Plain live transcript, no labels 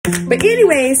But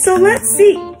anyway, so let's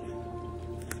see.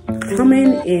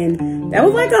 Coming in. That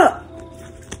was like a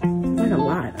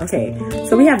lot. Okay.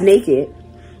 So we have naked.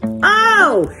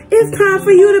 Oh, it's time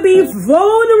for you to be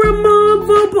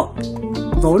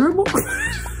vulnerable.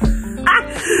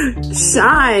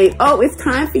 Shine. Oh, it's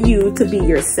time for you to be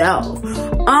yourself.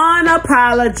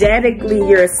 Unapologetically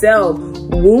yourself.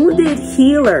 Wounded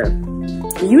healer.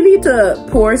 You need to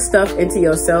pour stuff into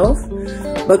yourself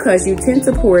because you tend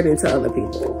to pour it into other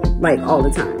people. Like all the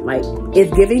time. Like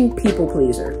it's giving people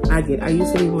pleaser. I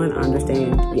used to be one, I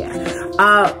understand. Yeah.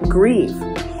 Grief.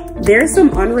 There's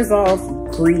some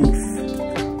unresolved grief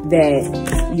that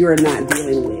you're not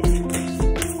dealing with.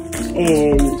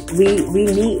 And we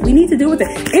need to deal with it.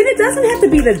 And it doesn't have to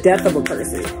be the death of a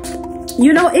person.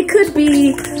 You know, it could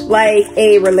be like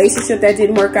a relationship that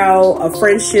didn't work out, a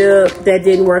friendship that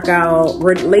didn't work out,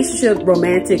 relationship,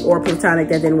 romantic or platonic,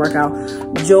 that didn't work out.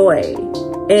 Joy.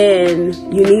 And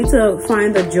you need to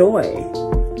find the joy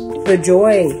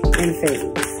in things.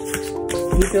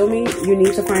 You feel me? You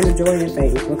need to find the joy in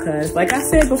things because, like I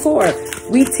said before,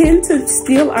 we tend to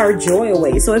steal our joy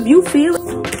away. So if you feel it,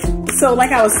 so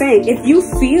like I was saying, if you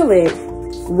feel it,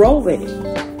 roll with it.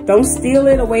 Don't steal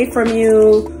it away from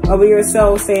you, over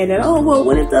yourself, saying that, oh, well,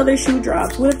 what if the other shoe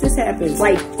drops? What if this happens?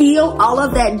 Like, feel all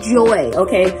of that joy,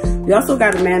 okay? You also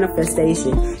got a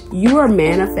manifestation. You are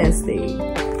manifesting.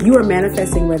 You are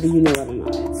manifesting whether you know it or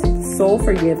not. Soul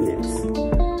forgiveness.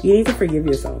 You need to forgive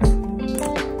yourself.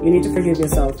 You need to forgive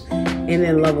yourself and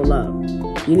then level up.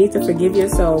 You need to forgive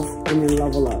yourself and then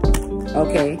level up,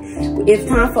 okay? It's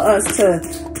time for us to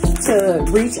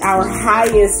reach our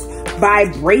highest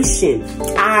vibration,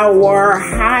 our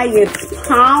highest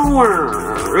power,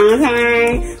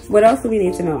 okay? What else do we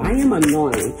need to know? I am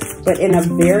annoying, but in a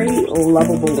very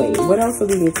lovable way. What else do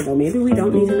we need to know? Maybe we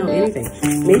don't need to know anything.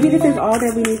 Maybe this is all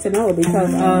that we need to know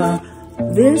because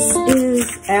this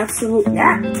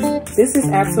is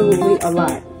absolutely a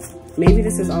lot. Maybe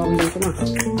this is all we need to know.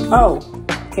 Oh,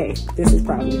 okay. This is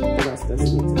probably the rest of it.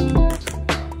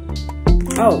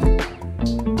 Oh,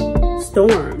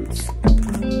 storms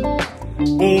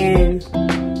and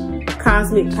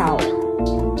cosmic power.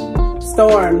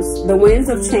 Storms, the winds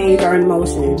of change are in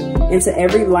motion. Into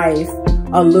every life,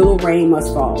 a little rain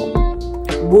must fall.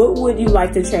 What would you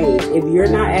like to change? If you're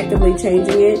not actively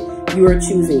changing it, you are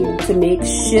choosing it. To make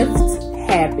shifts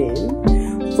happen,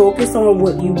 focus on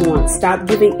what you want. Stop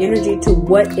giving energy to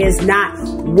what is not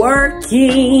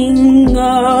working.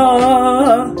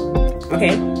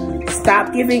 Okay?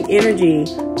 Stop giving energy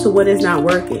to what is not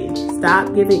working.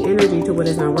 Stop giving energy to what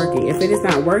is not working. If it is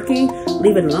not working,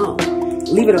 leave it alone.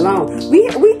 Leave it alone. We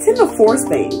tend to force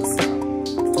things.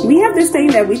 We have this thing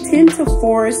that we tend to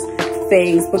force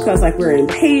things because like we're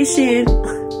impatient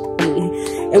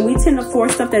and we tend to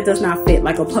force stuff that does not fit,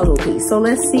 like a puzzle piece. So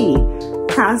let's see.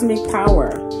 Cosmic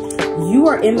power. You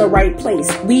are in the right place.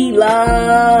 We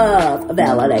love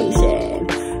validation.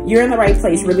 You're in the right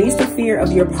place. Release the fear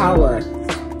of your power.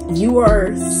 You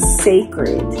are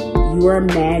sacred. You are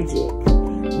magic.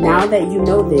 Now that you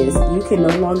know this, you can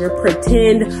no longer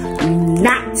pretend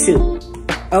not to.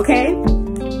 Okay?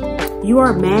 You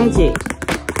are magic.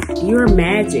 You're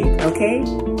magic. Okay?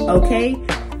 Okay?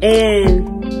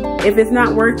 And if it's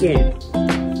not working,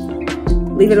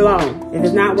 leave it alone. If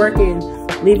it's not working,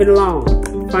 leave it alone.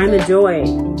 Find the joy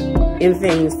in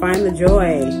things. Find the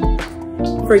joy.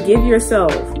 Forgive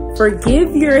yourself.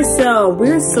 Forgive yourself.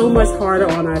 We're so much harder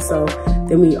on ourselves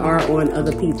than we are on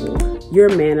other people.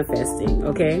 You're manifesting,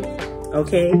 okay?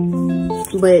 Okay?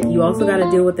 But you also got to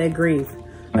deal with that grief.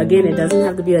 Again, it doesn't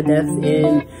have to be a death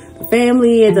in the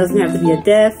family. It doesn't have to be a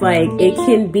death. Like, it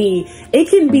can be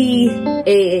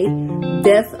a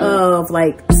death of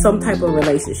like some type of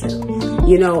relationship,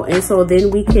 you know? And so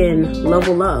then we can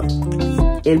level up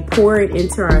and pour it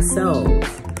into ourselves.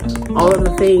 All of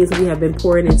the things we have been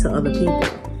pouring into other people.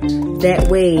 That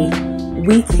way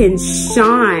we can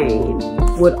shine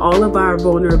with all of our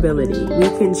vulnerability. We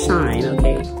can shine,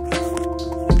 okay?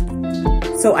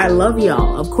 So I love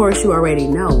y'all. Of course, you already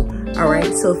know. All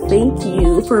right. So thank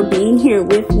you for being here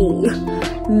with me.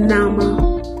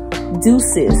 Nama.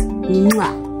 Deuces.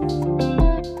 Mwah.